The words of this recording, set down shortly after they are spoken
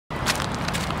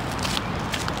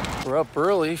We're up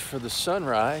early for the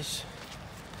sunrise.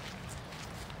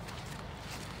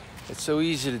 It's so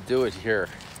easy to do it here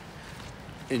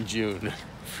in June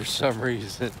for some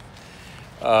reason.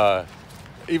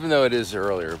 Even though it is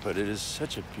earlier, but it is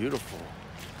such a beautiful,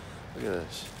 look at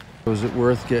this. Was it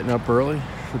worth getting up early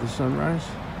for the sunrise?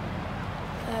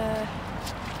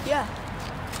 Yeah.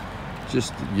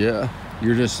 Yeah,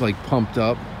 you're just like pumped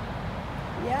up.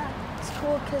 Yeah, it's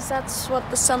cool because that's what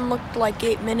the sun looked like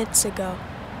 8 minutes ago.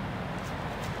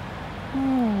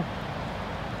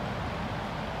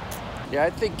 Yeah, I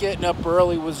think getting up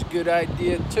early was a good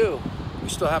idea too. We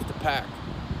still have to pack.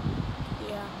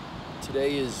 Yeah.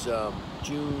 Today is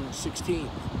June 16th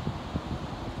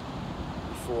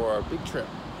before our big trip.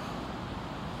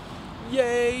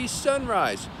 Yay,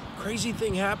 sunrise. Crazy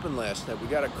thing happened last night. We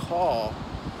got a call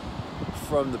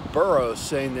from the borough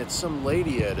saying that some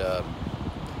lady had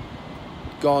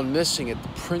gone missing at the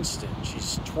Princeton.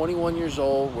 She's 21 years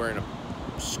old, wearing a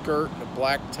skirt and a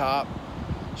black top.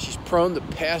 She's prone to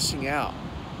passing out.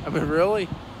 I mean, really?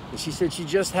 And she said she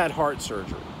just had heart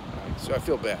surgery. Right? So I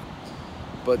feel bad.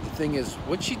 But the thing is,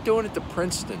 what's she doing at the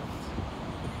Princeton?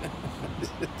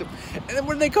 And then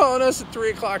when are they calling us at 3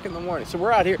 o'clock in the morning? So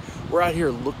we're out here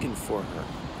looking for her.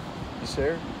 You see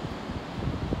her?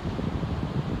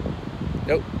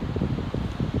 Nope.